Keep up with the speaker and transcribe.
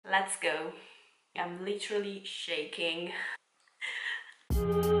Let's go. I'm literally shaking.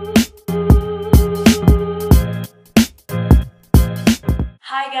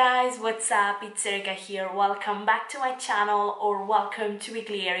 Hi guys, what's up? It's Erika here. Welcome back to my channel, or welcome to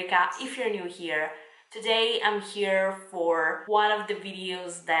Weekly Erika if you're new here. Today I'm here for one of the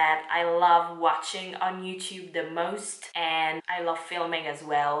videos that I love watching on YouTube the most, and I love filming as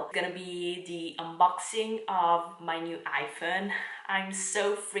well. It's gonna be the unboxing of my new iPhone. I'm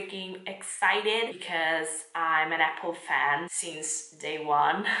so freaking excited because I'm an Apple fan since day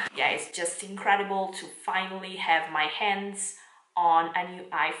one. Yeah, it's just incredible to finally have my hands on a new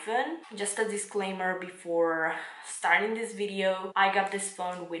iPhone. Just a disclaimer before starting this video, I got this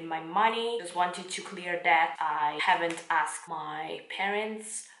phone with my money. Just wanted to clear that I haven't asked my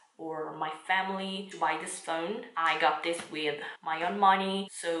parents or my family to buy this phone. I got this with my own money,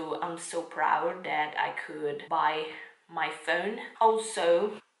 so I'm so proud that I could buy my phone.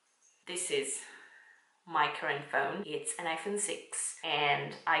 Also, this is my current phone. It's an iPhone 6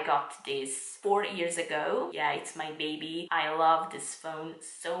 and I got this 4 years ago. Yeah, it's my baby. I love this phone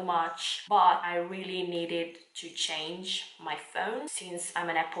so much, but I really needed to change my phone. Since I'm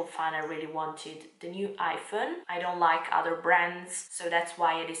an Apple fan, I really wanted the new iPhone. I don't like other brands, so that's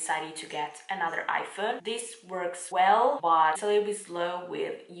why I decided to get another iPhone. This works well, but it's a little bit slow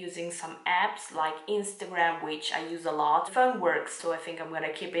with using some apps like Instagram, which I use a lot. The phone works, so I think I'm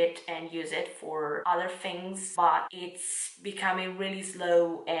gonna keep it and use it for other things, but it's becoming really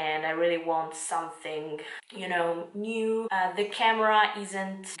slow and I really want something, you know, new. The camera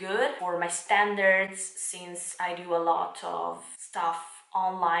isn't good for my standards. Since I do a lot of stuff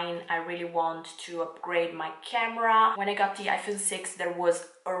online, I really want to upgrade my camera. When I got the iPhone 6, there was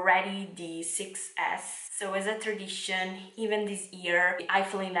already the 6S. So as a tradition, even this year, the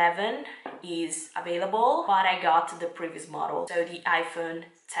iPhone 11 is available, but I got the previous model, so the iPhone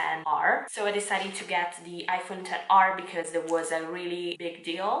XR. So I decided to get the iPhone XR because there was a really big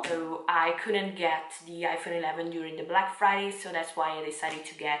deal. So I couldn't get the iPhone 11 during the Black Friday, so that's why I decided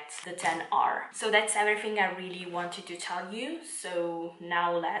to get the XR. So that's everything I really wanted to tell you. So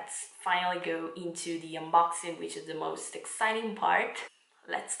now let's finally go into the unboxing, which is the most exciting part.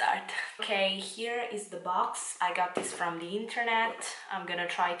 Let's start. Okay, here is the box. I got this from the internet. I'm gonna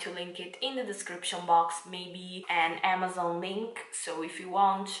try to link it in the description box, maybe an Amazon link, so if you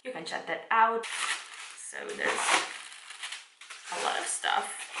want, you can check that out. So there's a lot of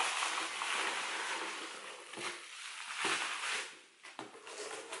stuff.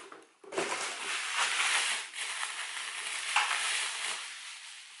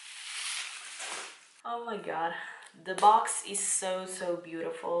 Oh my god, the box is so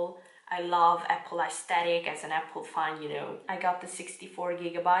beautiful. I love Apple aesthetic. As an Apple fan, you know. I got the 64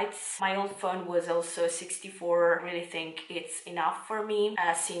 gigabytes. My old phone was also 64. I really think it's enough for me,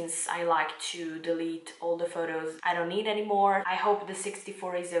 since I like to delete all the photos I don't need anymore. I hope the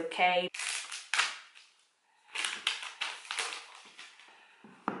 64 is okay.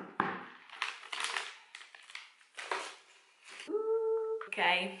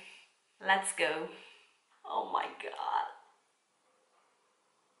 Okay, let's go. Oh my god.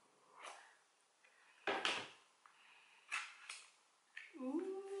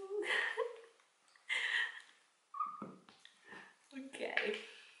 Okay,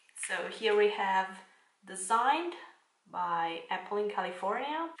 so here we have designed by Apple in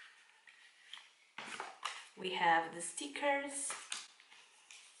California. We have the stickers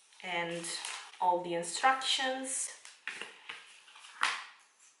and all the instructions,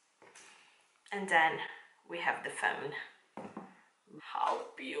 and then we have the phone.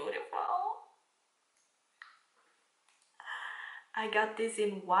 How beautiful! I got this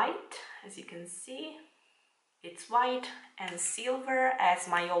in white, as you can see. It's white and silver as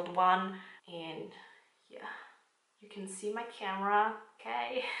my old one, and yeah, you can see my camera.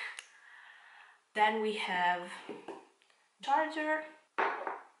 Okay, then we have charger,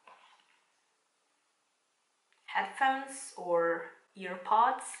 headphones or ear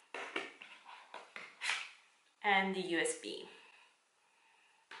pods, and the USB.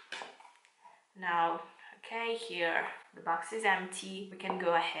 Now, okay, here the box is empty. We can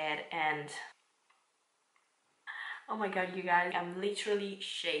go ahead and, oh my god, you guys, I'm literally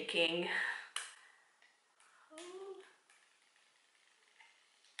shaking.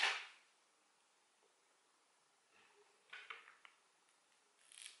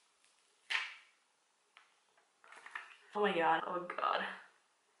 Oh my god, oh god,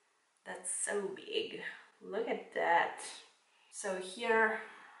 that's so big. Look at that. So here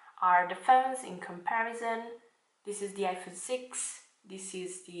are the phones in comparison. This is the iPhone 6, this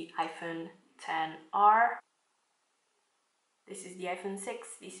is the iPhone XR, This is the iPhone 6,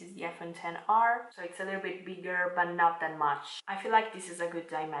 this is the iPhone XR, so it's a little bit bigger but not that much. I feel like this is a good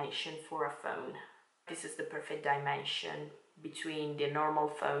dimension for a phone. This is the perfect dimension between the normal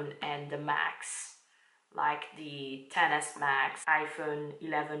phone and the Max, like the XS Max, iPhone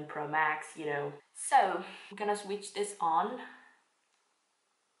 11 Pro Max, you know. So I'm gonna switch this on.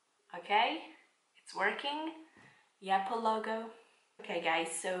 Okay, it's working. The Apple logo. Okay guys,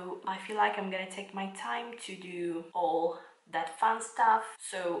 so I feel like I'm gonna take my time to do all that fun stuff,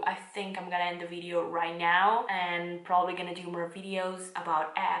 so I think I'm gonna end the video right now and probably gonna do more videos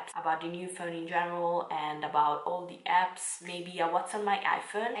about apps, about the new phone in general, and about all the apps, maybe what's on my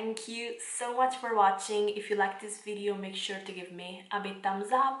iPhone. Thank you so much for watching. If you like this video, make sure to give me a big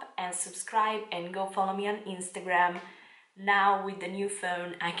thumbs up and subscribe, and go follow me on Instagram. Now with the new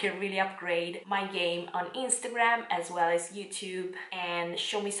phone, I can really upgrade my game on Instagram as well as YouTube, and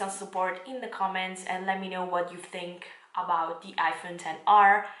show me some support in the comments and let me know what you think about the iPhone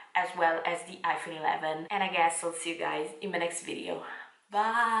XR as well as the iPhone 11. And I guess I'll see you guys in my next video.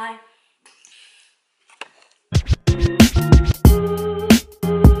 Bye!